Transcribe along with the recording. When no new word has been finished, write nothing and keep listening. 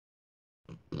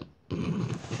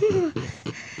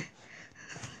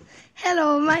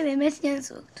Hello, my name is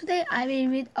Yansu. Today I will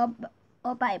read a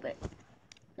Bible.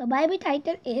 The Bible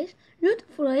title is Ruth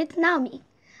with Naomi.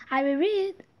 I will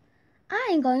read. I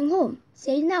am going home,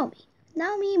 said Naomi.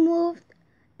 Naomi moved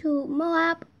to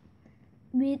Moab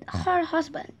with her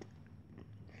husband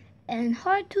and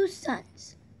her 2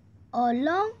 sons. A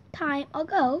long time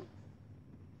ago,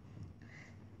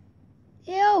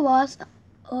 there was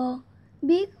a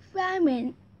big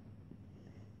famine.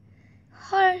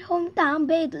 Her hometown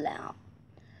Bethlehem.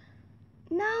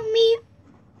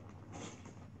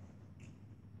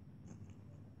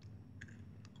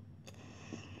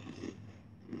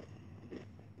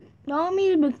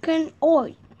 Naomi became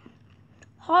old.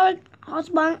 Her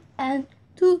husband and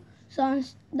 2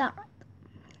 sons died.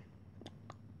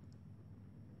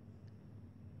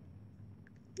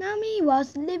 Naomi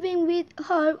was living with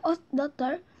her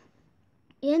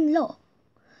daughter-in-law.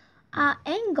 I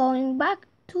am going back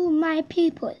to my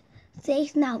people,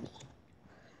 says Naomi.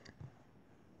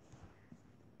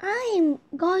 I am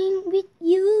going with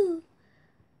you.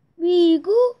 We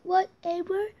go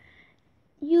wherever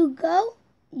you go.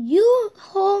 Your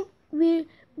home will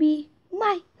be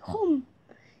my home.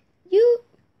 Your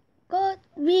God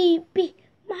will be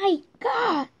my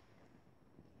God,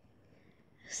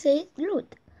 said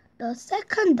Ruth, the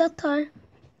second daughter-in-law.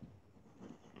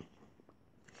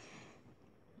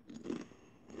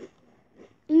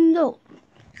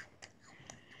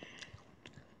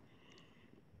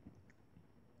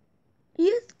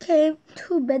 Ruth came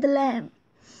to Bethlehem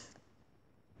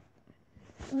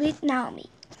with Naomi.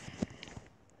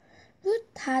 Ruth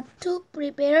had to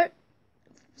prepare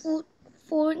food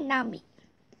for Naomi.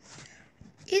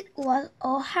 It was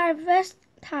a harvest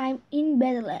time in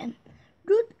Bethlehem.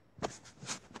 Ruth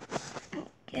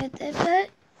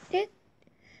gathered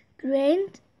grain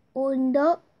on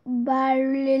the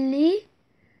barley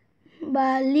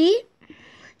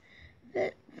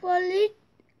field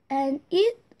and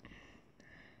ate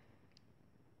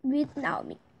with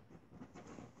Naomi.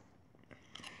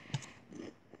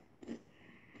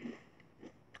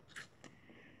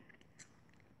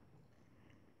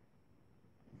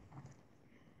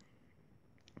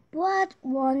 Boaz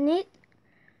wanted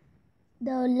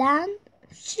the land.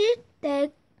 She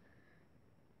took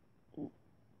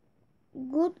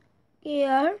good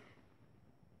care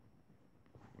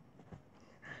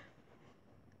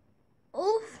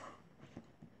of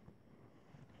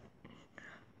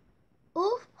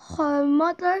her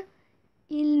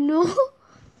mother-in-law.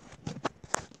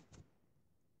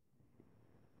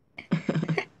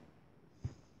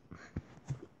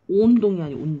 온동이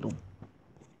아니고 운동.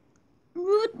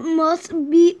 Ruth must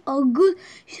be a good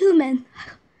human.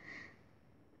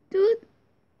 Ruth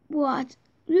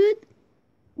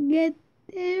gathered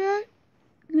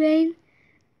grain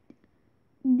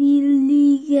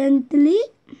diligently.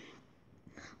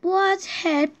 Boaz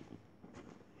had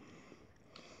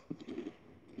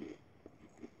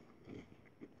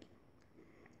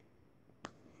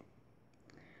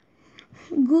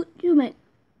good human.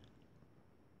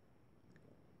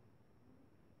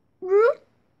 Ruth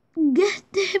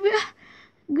gathered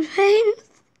grains.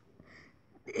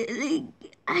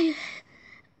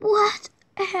 Boaz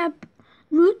helped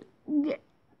Ruth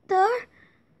gather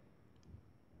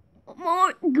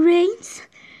more grains.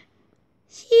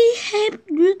 He helped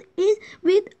Ruth eat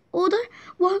with other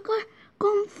workers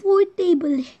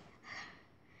comfortably.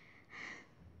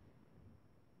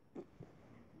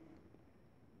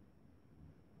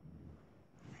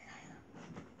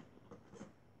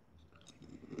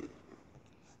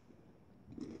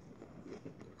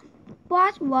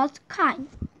 Boaz was kind,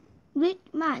 rich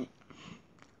man.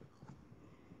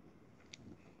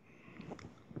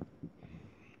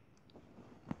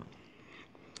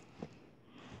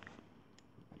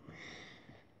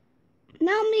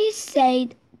 Naomi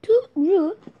said to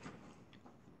Ruth,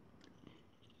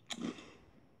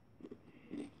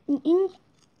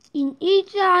 in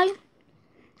Israel,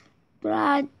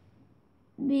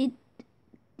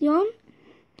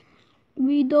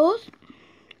 widows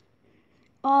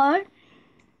are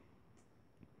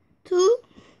to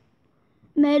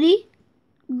marry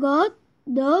God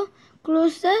the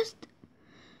closest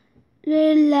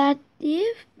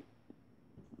relative.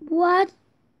 What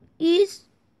is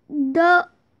the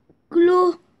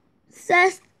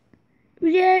closest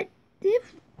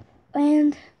relative?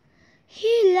 And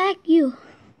he like you.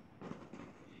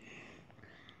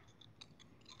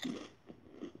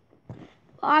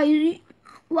 Why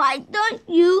don't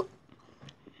you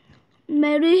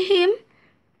marry him?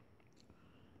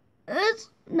 As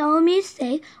Naomi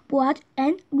said, Boaz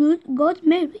and Ruth got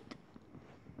married.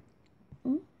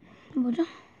 뭐죠?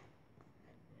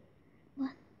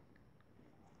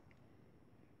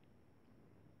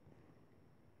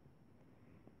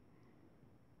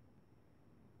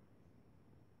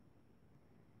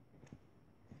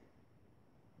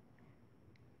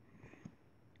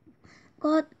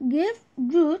 God gave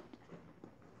Ruth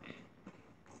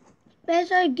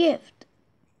special gift,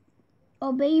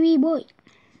 a baby boy.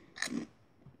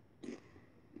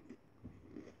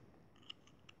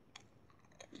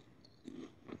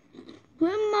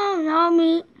 Grandma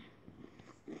Naomi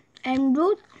and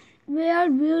Ruth were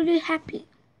really happy.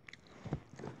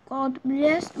 God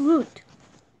bless Ruth.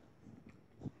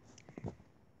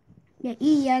 네,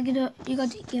 이 이야기도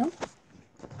읽어드릴게요.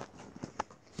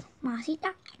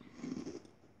 맛있다.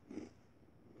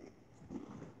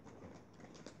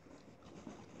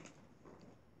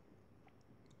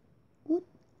 Good,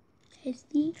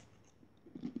 tasty.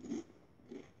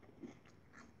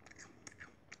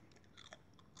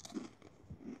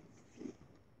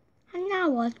 Hannah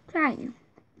was crying.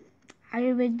 I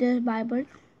read the Bible.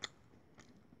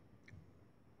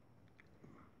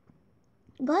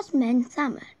 God's man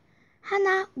Samuel.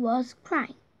 Hannah was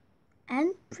crying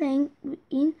and praying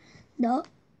in the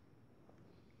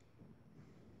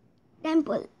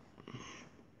temple.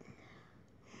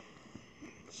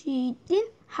 She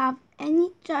didn't have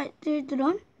any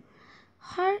children.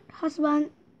 Her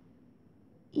husband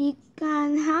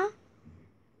Elkanah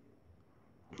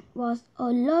was a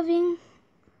loving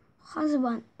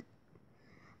husband,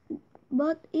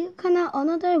 but Elkanah,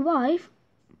 another wife,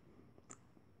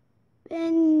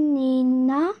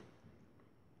 Peninnah,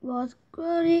 was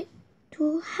cruel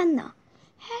to Hannah.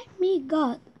 Help me,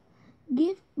 God,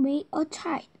 give me a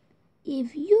child.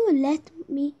 If you let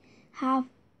me have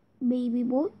baby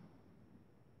boy.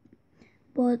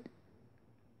 But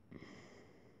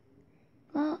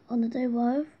another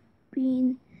wife,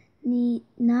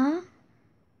 Peninnah,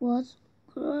 was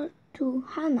cruel to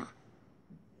Hannah.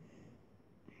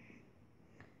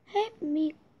 Help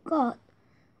me, God,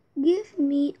 give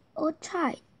me a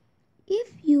child.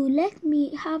 If you let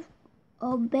me have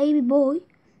a baby boy,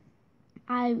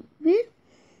 I will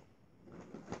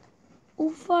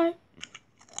offer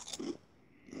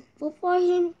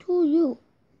him to you.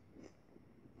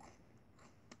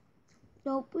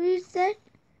 The priestess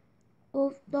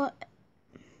of the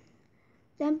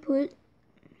temple,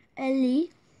 Eli,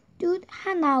 thought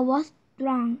Hannah was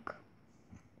drunk.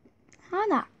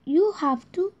 Hannah, you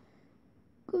have to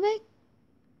quit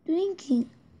drinking.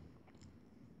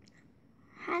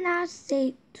 Hannah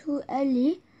said to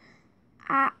Eli,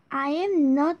 I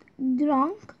am not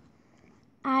drunk.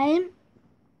 I am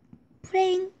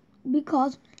praying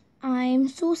because I am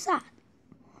so sad.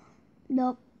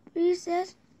 The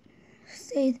priestess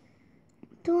said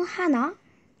to Hannah,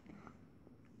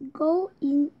 go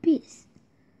in peace.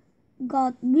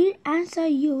 God will answer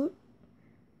your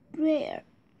prayer.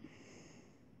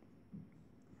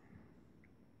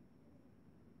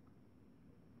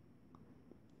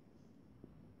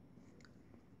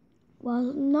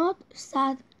 Was not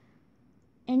sad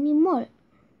anymore.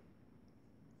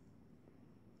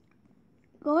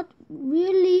 God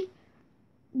really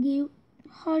gave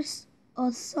her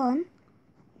a son.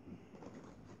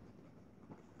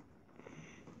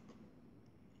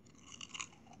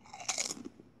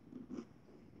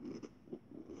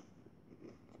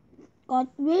 God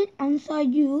will answer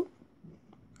you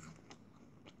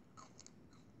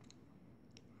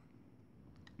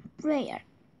prayer.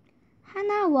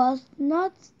 Hannah was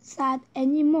not sad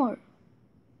anymore.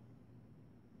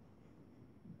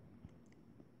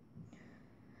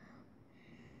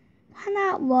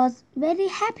 Hannah was very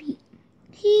happy.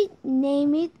 He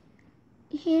named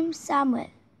him Samuel.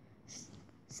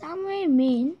 Samuel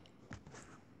means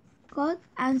God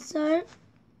answered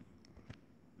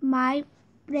my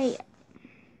prayer.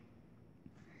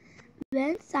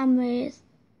 When Samuel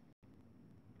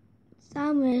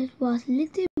was a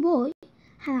little boy,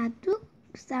 Hannah took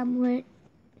Samuel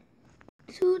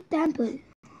to the temple.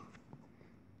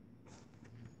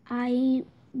 I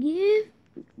give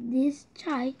this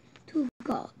child to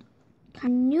God.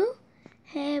 Can you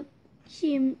help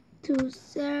him to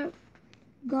serve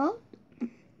God?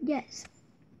 Yes,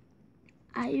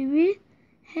 I will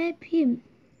help him,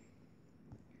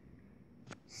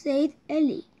 said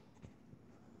Eli.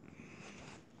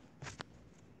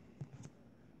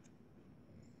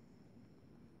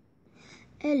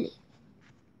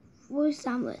 For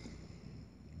Samuel.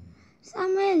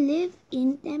 Samuel lived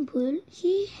in temple.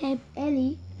 He helped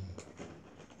Eli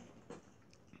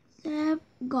serve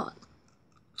God.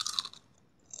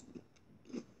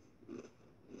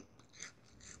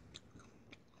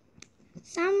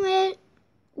 Samuel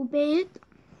obeyed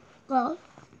God.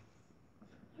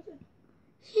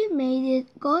 He made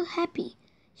God happy.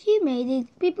 He made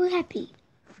people happy.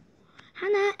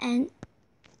 Hannah and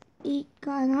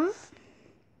Elkanah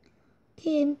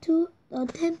came to the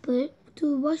temple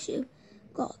to worship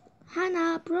God.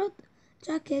 Hannah brought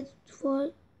jacket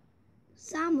for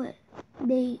Samuel.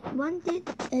 They wanted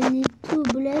Eli to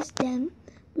bless them.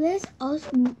 Bless us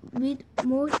with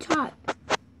more child.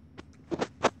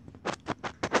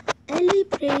 Eli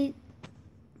prayed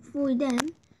for them.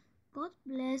 God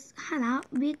blessed Hannah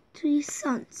with 3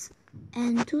 sons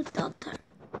and 2 daughters.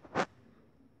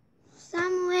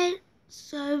 Samuel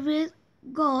served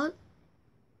God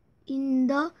in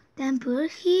the temple.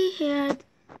 He heard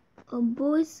a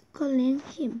voice calling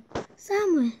him,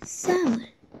 Samuel, Samuel.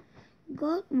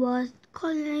 God was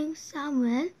calling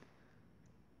Samuel.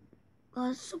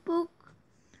 God spoke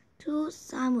to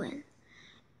Samuel.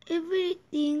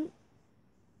 Everything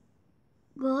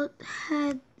God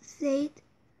had said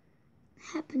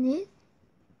happened.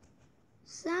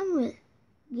 Samuel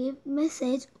gave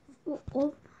message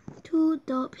to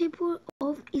the people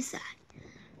of Israel.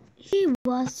 He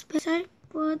was special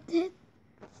prophet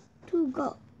to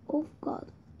God of God.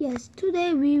 Yes,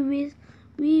 today we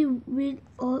read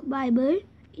our Bible.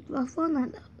 It was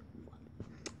fun.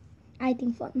 I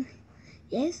think fun.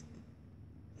 Yes.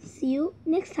 See you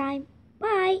next time.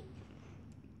 Bye.